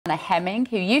Anna Hemming,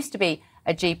 who used to be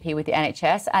a GP with the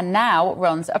NHS and now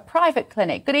runs a private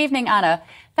clinic. Good evening, Anna.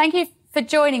 Thank you for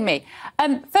joining me.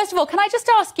 First of all, can I just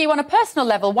ask you on a personal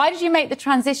level, why did you make the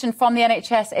transition from the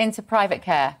NHS into private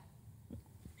care?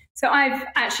 So I've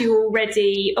actually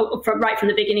already, right from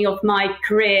the beginning of my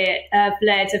career,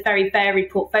 led a very varied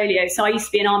portfolio. So I used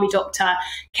to be an army doctor,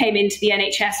 came into the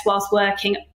NHS whilst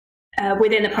working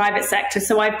within the private sector.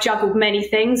 So I've juggled many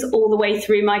things all the way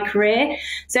through my career.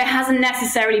 So it hasn't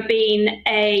necessarily been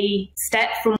a step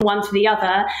from one to the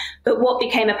other. But what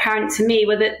became apparent to me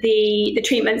were that the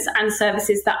treatments and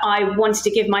services that I wanted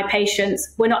to give my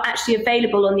patients were not actually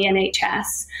available on the NHS.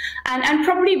 And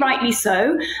probably rightly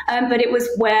so, but it was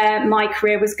where my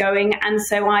career was going. And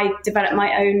so I developed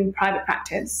my own private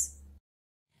practice.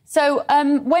 So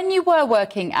when you were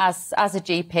working as a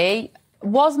GP,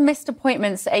 was missed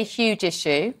appointments a huge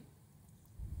issue?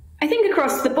 I think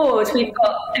across the board we've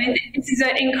got, this is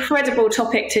an incredible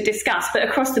topic to discuss, but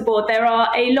across the board there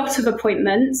are a lot of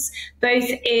appointments, both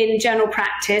in general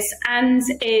practice and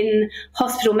in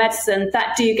hospital medicine,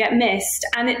 that do get missed.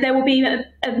 And there will be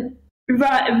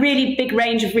a really big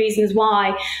range of reasons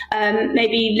why,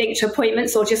 maybe linked to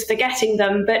appointments or just forgetting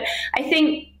them. But I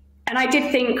think, and I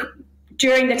did think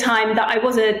during the time that I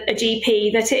was a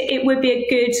GP, that it would be a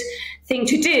good thing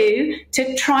to do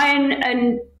to try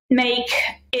and make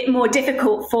it more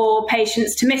difficult for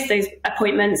patients to miss those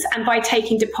appointments, and by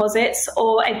taking deposits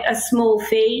or a small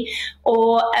fee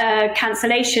or a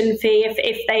cancellation fee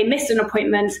if they missed an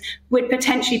appointment would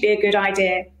potentially be a good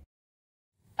idea.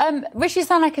 Rishi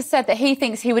Sunak has said that he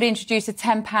thinks he would introduce a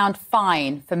 £10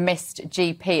 fine for missed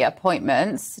GP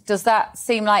appointments. Does that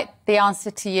seem like the answer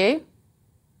to you?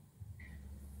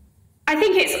 I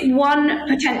think it's one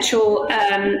potential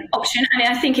option, and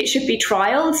I think it should be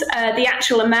trialled. The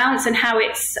actual amounts and how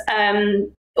it's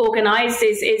organised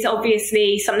is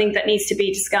obviously something that needs to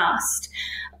be discussed.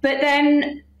 But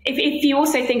then if you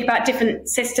also think about different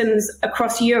systems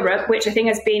across Europe, which I think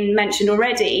has been mentioned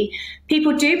already,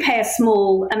 people do pay a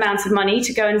small amount of money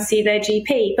to go and see their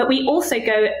GP. But we also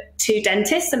go to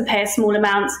dentists and pay a small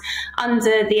amount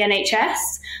under the NHS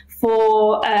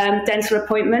for dental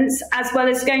appointments, as well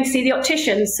as going to see the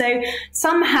optician. So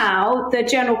somehow the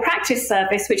general practice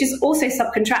service, which is also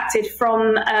subcontracted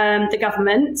from the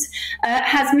government,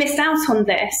 has missed out on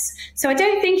this. So I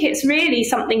don't think it's really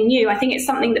something new. I think it's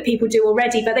something that people do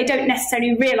already, but they don't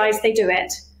necessarily realise they do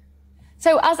it.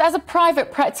 So as a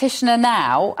private practitioner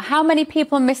now, how many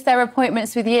people miss their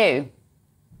appointments with you?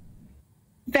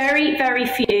 Very, very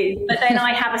few. But then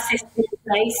I have a system in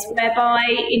place whereby,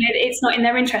 it's not in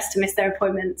their interest to miss their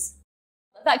appointments.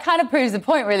 That kind of proves the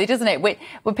point, really, doesn't it? Where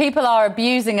people are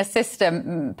abusing a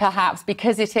system, perhaps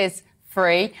because it is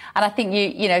free. And I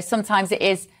think, sometimes it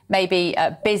is maybe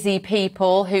busy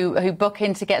people who book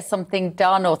in to get something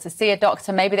done or to see a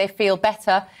doctor. Maybe they feel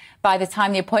better by the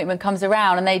time the appointment comes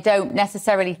around, and they don't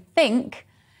necessarily think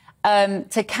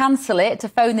to cancel it, to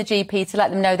phone the GP to let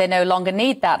them know they no longer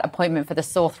need that appointment for the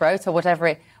sore throat or whatever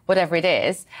it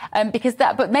is,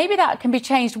 but maybe that can be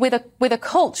changed with a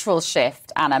cultural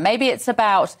shift, Anna. Maybe it's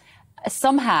about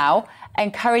somehow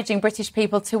encouraging British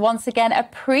people to once again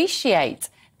appreciate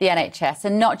the NHS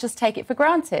and not just take it for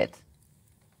granted.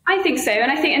 I think so,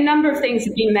 and I think a number of things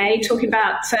have been made, talking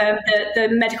about the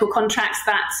medical contracts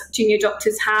that junior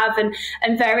doctors have and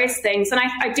various things. And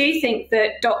I do think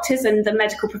that doctors and the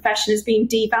medical profession has been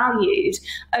devalued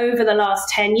over the last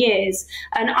 10 years.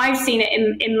 And I've seen it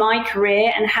in my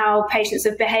career and how patients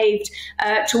have behaved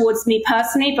towards me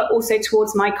personally, but also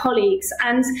towards my colleagues.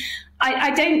 And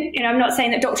I don't, I'm not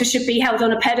saying that doctors should be held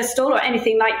on a pedestal or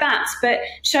anything like that, but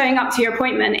showing up to your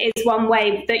appointment is one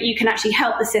way that you can actually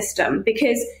help the system,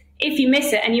 because if you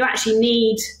miss it and you actually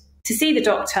need to see the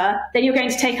doctor, then you're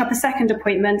going to take up a second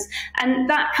appointment. And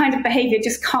that kind of behaviour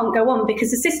just can't go on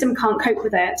because the system can't cope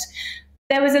with it.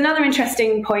 There was another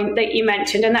interesting point that you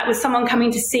mentioned, and that was someone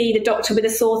coming to see the doctor with a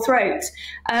sore throat.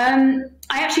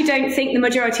 I actually don't think the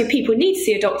majority of people need to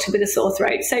see a doctor with a sore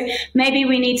throat. So maybe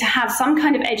we need to have some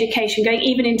kind of education going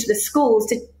even into the schools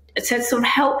to sort of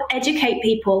help educate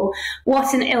people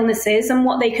what an illness is and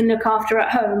what they can look after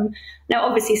at home. Now,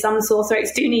 obviously, some sore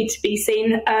throats do need to be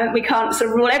seen. We can't sort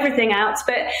of rule everything out,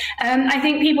 but I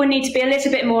think people need to be a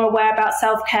little bit more aware about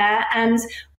self-care and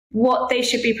what they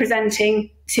should be presenting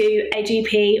to a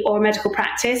GP or a medical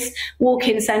practice,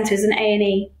 walk-in centres and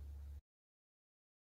A&E.